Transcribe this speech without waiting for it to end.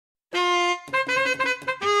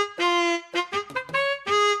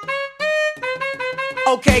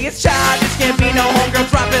Okay, it's childish, can't be no homegirl,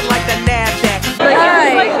 drop it like the NASDAQ.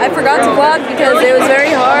 Hi, I forgot to vlog because it was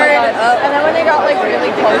very hard. And then when they got like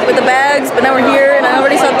really close with the bags, but now we're here and I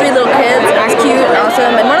already saw 3 little kids. It was cute and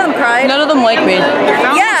awesome, and one of them cried. None of them like me.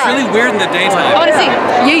 Yeah. It's really weird in the daytime. I want to see.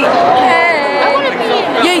 Yeet. Hey. I want to be.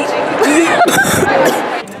 Yeet.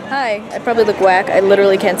 Hi, I probably look whack. I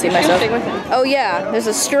literally can't see myself. Oh yeah,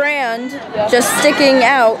 there's a strand just sticking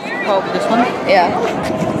out. Oh, this one? Yeah.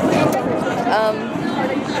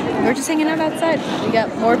 We're just hanging out outside. We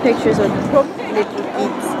got more pictures of little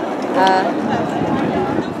Neets.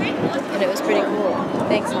 And it was pretty cool.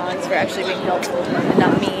 Thanks, Hans, for actually being helpful and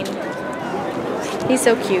not mean. He's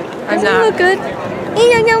so cute. Doesn't he look good?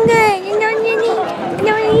 He look good. He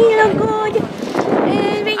look good.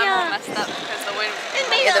 I'm all messed up because the wind.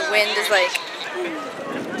 Yeah, the wind is like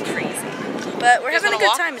crazy. But we're having a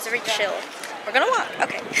good time. It's very chill. We're gonna walk.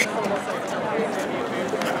 Okay.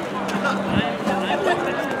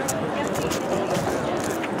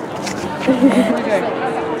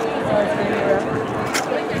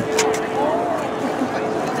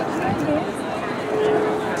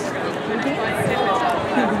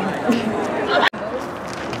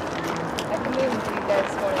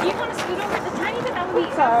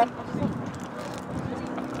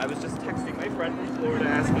 I was just texting my friend from Florida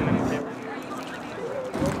asking him if they were.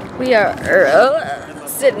 We are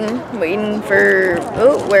sitting, waiting for.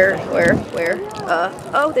 Oh, where?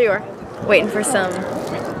 Oh, there you are. Waiting for some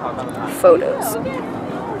photos.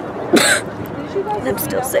 I'm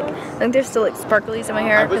still sick. I think there's still like sparklies in my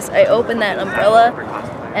hair because I opened that umbrella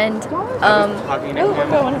and I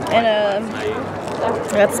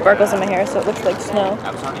got sparkles in my hair, so it looks like snow.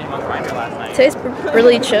 Today's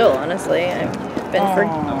really chill, honestly. I've been for.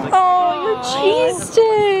 Oh, your cheese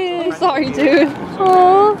stick! I'm sorry, dude.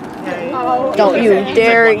 Oh. Don't you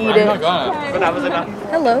dare eat it.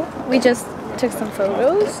 Hello. We just took some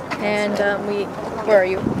photos, and where are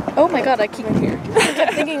you? Oh my god, I keep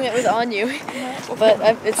thinking it was on you, but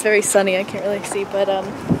it's very sunny, I can't really see, but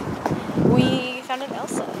we found an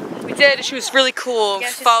Elsa. We did. She was really cool.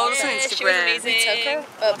 Yeah, Followed us on Instagram. She was amazing. We took her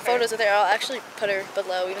photos with her. I'll actually put her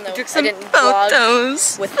below, even though took some I didn't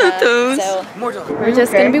photos. vlog with her. So we're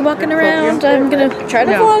just gonna be walking around. I'm gonna try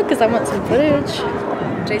to vlog because I want some footage.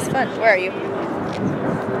 Today's fun. Where are you?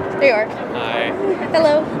 There you are. Hi.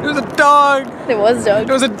 Hello. It was a dog. It was dog.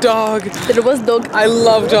 It was a dog. It was dog. I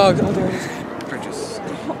love dogs. Oh, there it is. Purchase.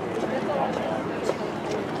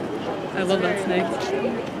 I love that snake.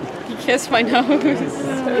 He kissed my nose.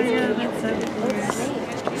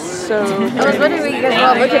 So. I was wondering what you guys were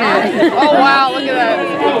all looking at. Oh wow! Look at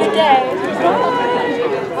that.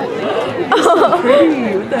 Oh.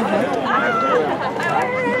 Pretty. What the heck?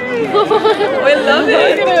 I love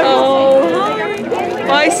it. Oh.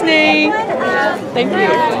 Bye, Snake. Thank you.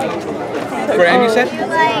 Graham, you said?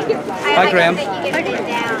 Bye, Graham.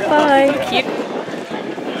 Bye. Cute.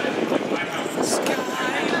 The sky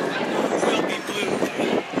will be blue,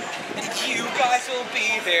 and you guys will be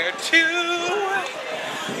there too.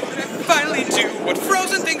 When I finally do what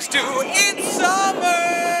Frozen things do, it's summer.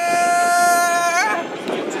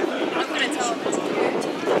 I'm gonna tell him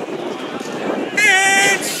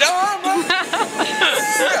It's summer.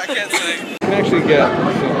 I can't sing. You can actually get.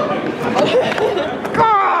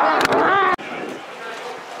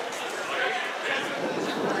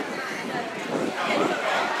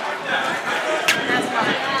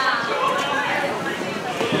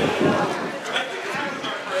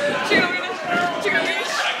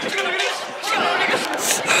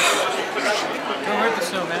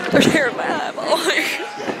 Don't stare at my eyeball.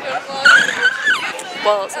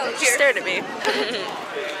 Well, so you stared at me.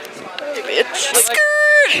 You bitch. Skirt!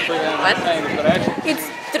 What? It's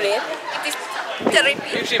Trin. It is therapy.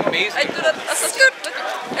 Actually amazing. I do that as a skirt.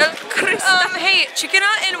 Hey, chicken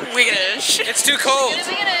and wigginish. It's too cold.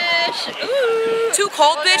 Ooh. Too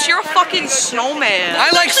cold, bitch? You're a fucking snowman.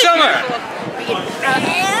 I like summer.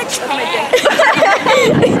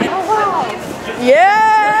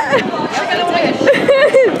 Yeah!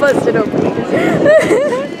 Busted open.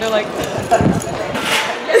 They're like.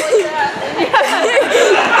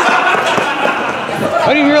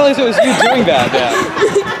 I didn't realize it was you doing that, Dad.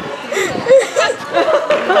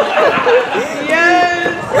 Yes!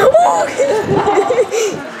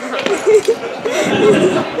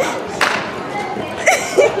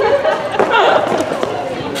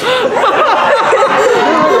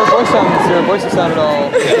 Your voice sounded all.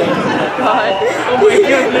 God. Oh my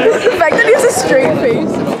goodness. The fact that he has a straight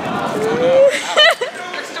face.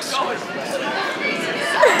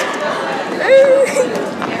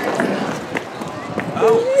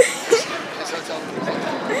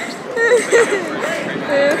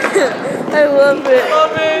 I love it.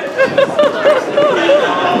 Love it.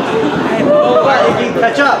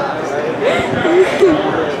 Catch up.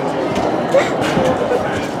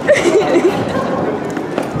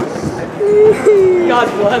 God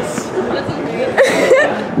bless.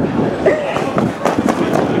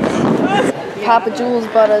 Papa Jules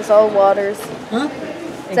bought us all waters. Huh?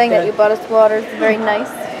 Saying that you bought us waters. Very nice.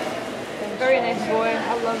 Very nice boy.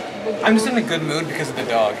 I love the I'm just in a good mood because of the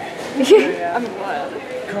dog. I'm glad.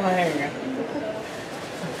 Crying.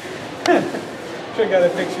 Check out a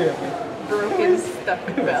picture of me. Broken stuck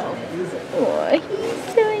bell. Oh,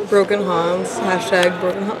 he's so nice. Broken Hans. Hashtag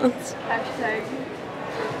broken Hans. Hashtag.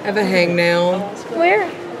 I have a hangnail. Where?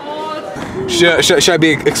 Should I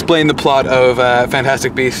explain the plot of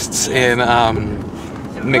Fantastic Beasts in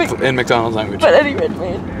McDonald's language? But anyway,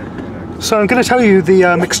 man. So I'm going to tell you the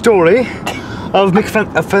McStory of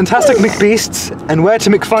Fantastic McBeasts and where to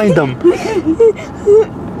McFind them.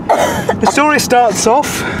 The story starts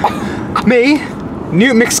off, me,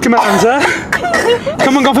 Newt McScamander,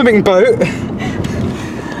 coming off a McBoat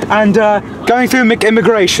and going through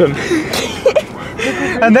McImmigration.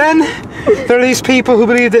 And then there are these people who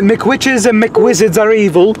believe that McWitches and McWizards are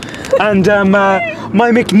evil, and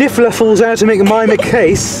my McNiffler falls out to make my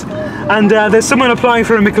McCase, and there's someone applying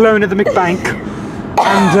for a McLoan at the McBank,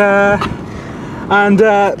 and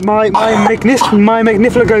my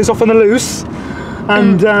McNiffler goes off on the loose,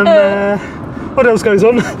 and what else goes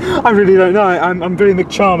on? I really don't know. I'm very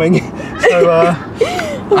McCharming, so I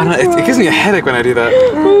don't know, it gives me a headache when I do that.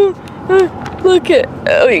 Look at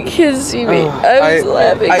you can see me. I was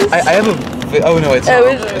laughing. I have a. Oh no, it's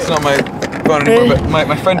not my phone anymore. But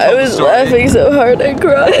my friend told I was the story. laughing so hard I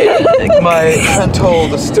cried. My friend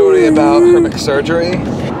told a story about her McSurgery.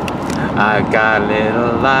 I got a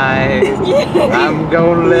little light. I'm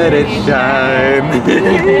gonna let it shine.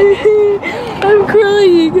 I'm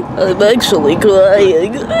crying. I'm actually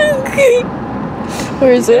crying.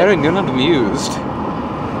 Where is it? Aaron, you're not amused.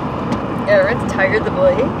 Aaron's tired, the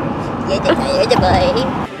boy.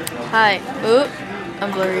 Hi. Oop.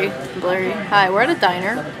 I'm blurry. Hi, we're at a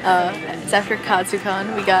diner. It's after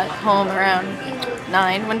Katscucon. We got home around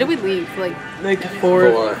 9. When did we leave? Like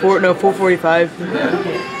 4:45.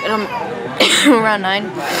 around 9.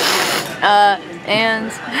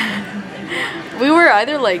 And we were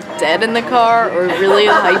either like dead in the car or really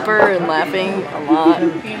hyper and laughing a lot,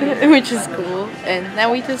 which is cool. And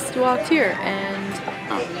now we just walked here. And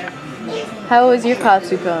how was your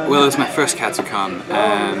Katsucon? Well, it was my first Katsucon,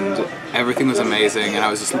 and everything was amazing. And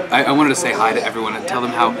I wanted to say hi to everyone and tell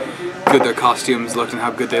them how good their costumes looked and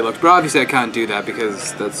how good they looked. But obviously, I can't do that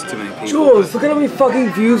because that's too many people. Jules, look at how many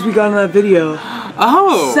fucking views we got on that video.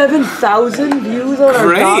 Oh! 7,000 views on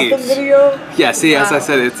our Gotham video. Yeah. See, as I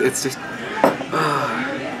said, it's just.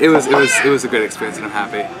 It was a great experience, and I'm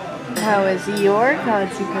happy. How was your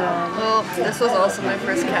Katsucon? Well, this was also my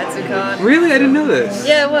first Katsucon. Really? I didn't know this.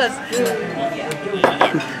 Yeah, it was.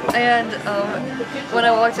 And when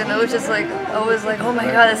I walked in, I was like, oh my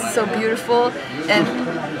god, this is so beautiful. And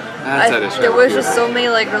there was just so many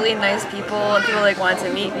like really nice people, and people like wanted to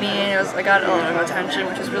meet me, and I got a lot of attention,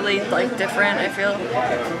 which was really like different, I feel.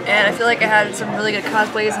 And I feel like I had some really good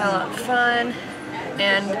cosplays and had a lot of fun.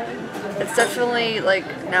 And it's definitely like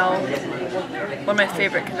now one of my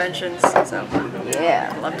favorite conventions, so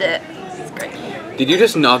yeah, loved it. It's great. Did you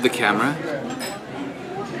just nod the camera?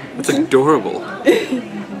 That's adorable.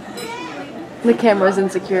 The camera's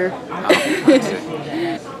insecure.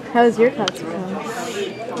 How was your Katsucon?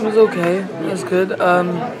 It was okay. It was good.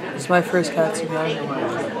 It's my first Katsucon.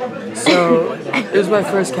 So it was my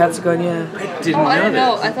first Katsucon, yeah. I didn't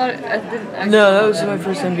know. I thought I didn't. Actually. No, that was my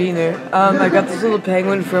first time being there. I got this little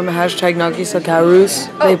penguin from #NOCTIS.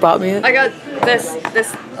 They bought me it. I got this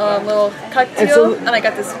little Katsu, and I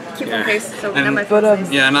got this cute little case. So now my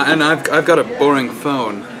yeah, and I've got a boring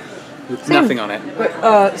phone with nothing on it.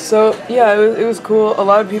 But so yeah, it was cool. A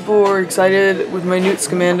lot of people were excited with my Newt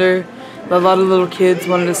Scamander. A lot of little kids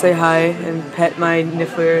wanted to say hi and pet my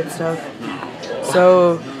Niffler and stuff.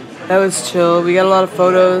 So that was chill. We got a lot of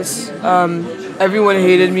photos. Everyone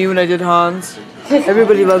hated me when I did Hans.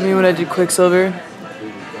 Everybody loved me when I did Quicksilver.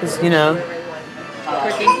 Cause you know.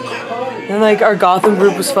 And like our Gotham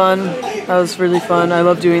group was fun. That was really fun. I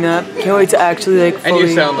love doing that. Can't wait to actually like fully. And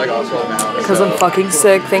you sound like Oswald now. Because I'm fucking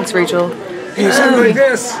sick. Thanks, Rachel. You sound like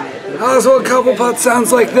this. Oswald Cobblepot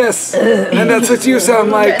sounds like this. And that's what you sound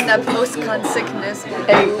like. And that post-con sickness.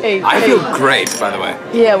 I feel great, by the way.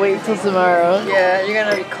 Yeah, wait till tomorrow. Yeah, you're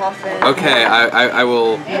gonna be coughing. Okay, I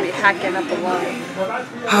will. You're gonna be hacking up a lung.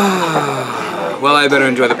 Well, I better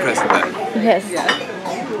enjoy the present then. Yes.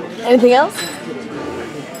 Anything else?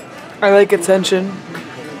 I like attention.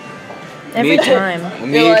 Every time.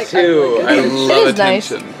 Me too. I love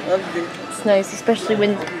attention. It's nice, especially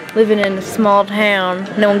when living in a small town.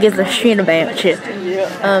 No one gives a shit about you.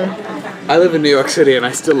 I live in New York City and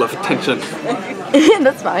I still love attention.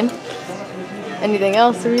 That's fine. Anything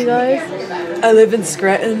else for you guys? I live in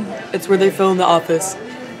Scranton. It's where they film The Office.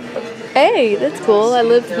 Hey, that's cool. I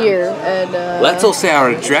live here, and Let's all say our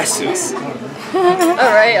addresses.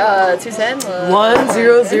 Alright, 210?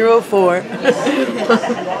 1004.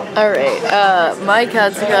 Alright, my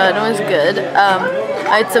Katscucon was good.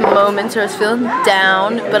 I had some moments where I was feeling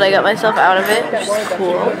down, but I got myself out of it, which is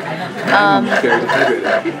cool.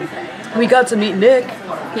 We got to meet Nick.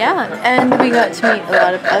 Yeah, and we got to meet a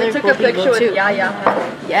lot of other cool people too. Yaya.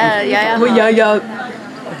 Yeah. Well, yeah,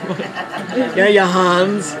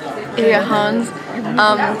 Hans. Yeah, Hans.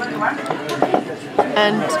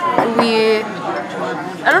 And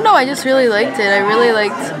I don't know, I just really liked it. I really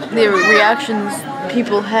liked the reactions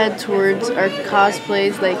people had towards our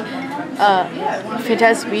cosplays. Like,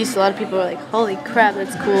 Fantastic Beasts, a lot of people were like, holy crap,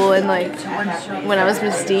 that's cool. And like, when I was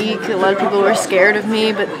Mystique, a lot of people were scared of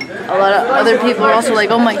me, but a lot of other people were also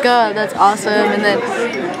like, oh my god, that's awesome. And then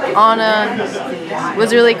Anna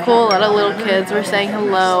was really cool. A lot of little kids were saying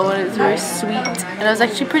hello, and it was very sweet. And I was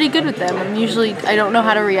actually pretty good with them. I don't know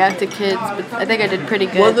how to react to kids, but I think I did pretty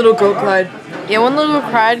good. One little girl cried. Yeah, one little girl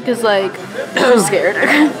cried because like I was scared.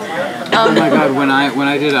 Oh my god, when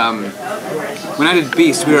I did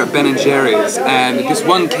Beast, we were at Ben and Jerry's, and this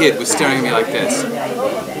one kid was staring at me like this.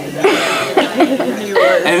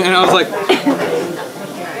 and I was like,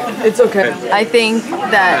 it's okay. I think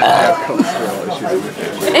that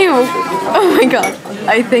ew. Oh my god.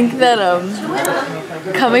 I think that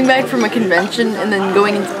coming back from a convention and then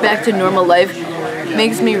going back to normal life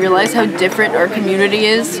makes me realize how different our community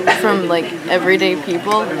is from like everyday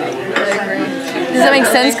people. Does that make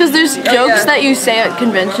sense? Because there's jokes that you say at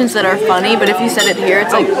conventions that are funny, but if you said it here,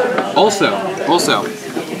 it's like... Also,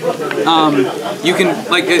 you can,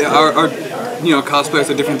 like, our cosplayers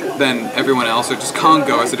are different than everyone else, or just con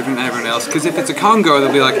goers are different than everyone else. Because if it's a con goer,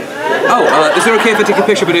 they'll be like, oh, is it okay if I take a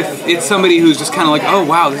picture? But if it's somebody who's just kind of like, oh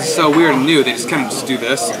wow, this is so weird and new, they just kind of just do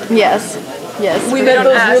this. Yes. We met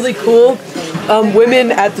those really cool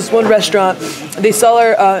women at this one restaurant. They saw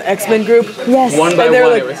our X-Men group. Yes. One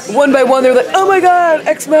by one, they were like, oh my god,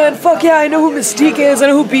 X-Men, fuck yeah, I know who Mystique is, I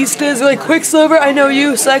know who Beast is. They're like, Quicksilver, I know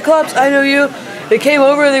you. Cyclops, I know you. They came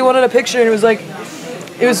over and they wanted a picture, and it was like,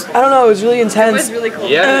 I don't know, it was really intense. It was really cool.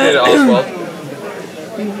 Yeah, you did Oswald.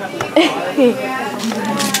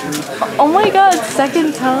 Oh my god,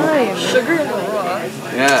 second time. Sugar in the raw.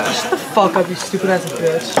 Yeah. Shut the fuck up, you stupid ass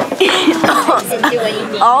bitch.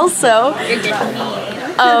 Also,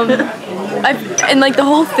 and like the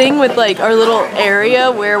whole thing with like our little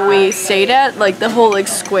area where we stayed at, like the whole like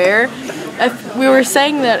square, we were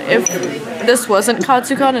saying that if this wasn't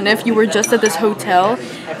Katsucon and if you were just at this hotel,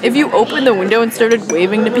 if you opened the window and started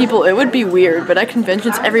waving to people, it would be weird. But at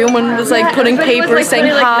conventions, everyone was like putting papers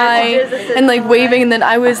saying hi and like waving, and then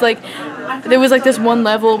I was like, there was like this one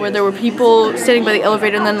level where there were people standing by the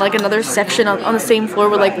elevator, and then like another section on the same floor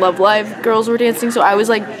where like Love Live girls were dancing. So I was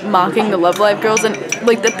like mocking the Love Live girls, and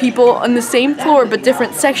like the people on the same floor but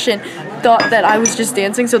different section thought that I was just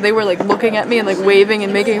dancing, so they were like looking at me and like waving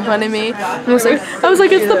and making fun of me. And I was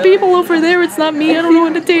like, it's the people over there, it's not me, I don't know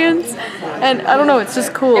how to dance. And I don't know, it's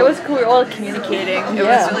just cool. It was cool, we were all communicating. It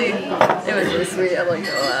was really sweet, I liked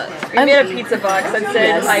it a lot. We made a pizza box that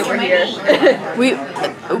said, hi, we're here.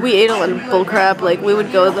 we ate a lot of bullcrap. Like we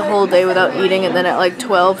would go the whole day without eating, and then at like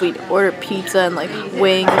 12 we'd order pizza and like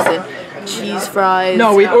wings and cheese fries.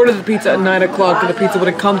 No, we ordered the pizza at 9 o'clock, and the pizza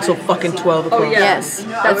wouldn't come till fucking 12 o'clock. Oh, yeah. Yes,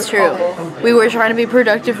 that's true. We were trying to be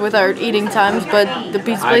productive with our eating times, but the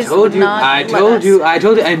pizza place would not I told you,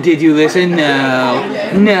 and did you listen?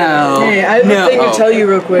 No. Hey, I have a thing to tell you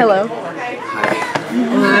real quick. Hello.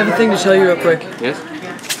 I have a thing to tell you real quick. Yes?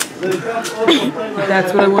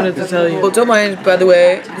 That's what I wanted to tell you. Well, don't mind, by the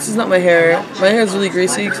way, this is not my hair. My hair is really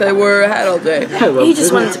greasy because I wore a hat all day. He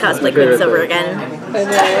just wanted to cosplay Quicksilver again.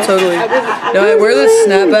 Totally. No, I wear this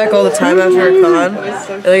snapback all the time after a con.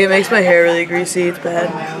 And, like, it makes my hair really greasy. It's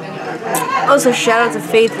bad. Also, shout out to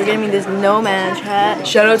Faith for getting me this no-manage hat.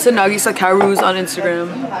 Shout out to Nagisa Karus on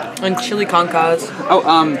Instagram and Chili Conkas. Oh,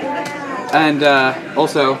 and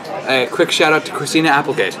also a quick shout out to Christina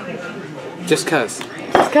Applegate. Just cuz.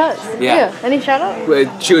 Yeah. Any shout out?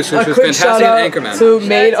 She was fantastic at Anchorman. To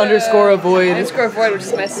maid_avoid. _avoid, which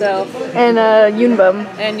is myself. And Yunbum.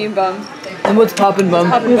 And Yunbum. And what's poppin' bum?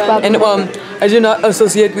 And I do not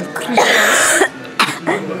associate with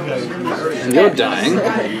You're dying.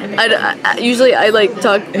 Usually I like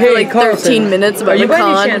talk for like 13 minutes about the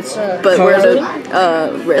con, but we're at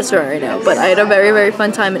a restaurant right now. But I had a very, very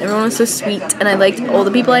fun time and everyone was so sweet and I liked all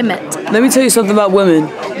the people I met. Let me tell you something about women.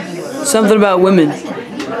 Something about women.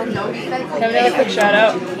 Can I have a quick shout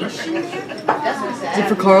out? Is it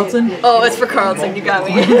for Carlton? Oh, it's for Carlton, you got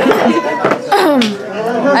me.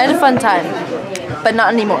 I had a fun time, but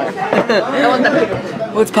not anymore. I want that pickle.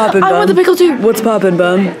 What's poppin', bum? I want the pickle too. What's poppin',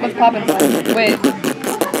 bum? What's poppin'? Wait.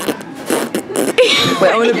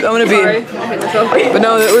 Wait, I wanna be. But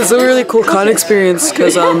no, it was a really cool con experience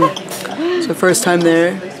because it's the first time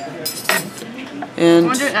there. And I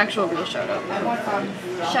want to do an actual real shout out.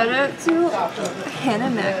 Shout out to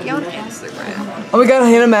Hannah Mackey on Instagram. oh my god,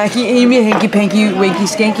 Hannah Mackey, Amy, Hanky Panky, Winky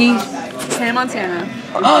Skanky. It's Hannah Montana.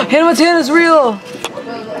 Oh, Hannah Montana's real!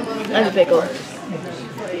 I'm a pickle.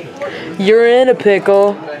 You're in a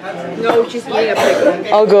pickle. No, she's eating a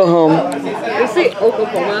pickle. I'll go home. They say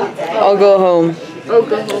Oklahoma. I'll go home.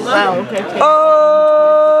 Oklahoma. Wow, okay.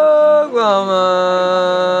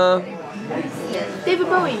 Oklahoma. David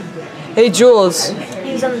Bowie. Hey Jules.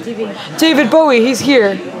 He's on the TV. David Bowie, he's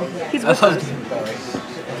here. He's with us.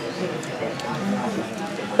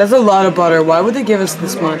 That's a lot of butter. Why would they give us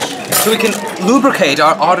this much? So we can lubricate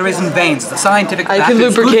our arteries and veins. The scientific I fact can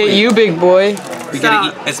is lubricate food. you, big boy. We gotta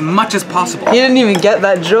eat as much as possible. He didn't even get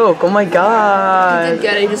that joke. Oh my god. Didn't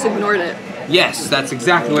get it, he just ignored it. Yes, that's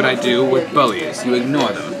exactly what I do with bullies. You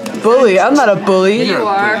ignore them. Bully? I'm not a bully. You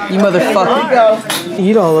are. You motherfucker.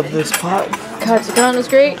 Eat all of this pot. Katscucon was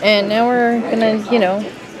great, and now we're gonna, you know,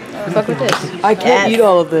 fuck with this. I can't eat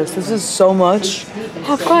all of this. This is so much.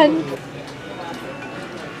 Have fun.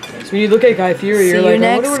 So when you look at Guy Fieri, you're See like, you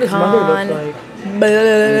I wonder what his mother next looks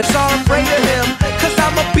like. So I'm afraid of him, cause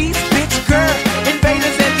I'm a beast bitch girl.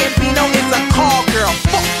 Invaders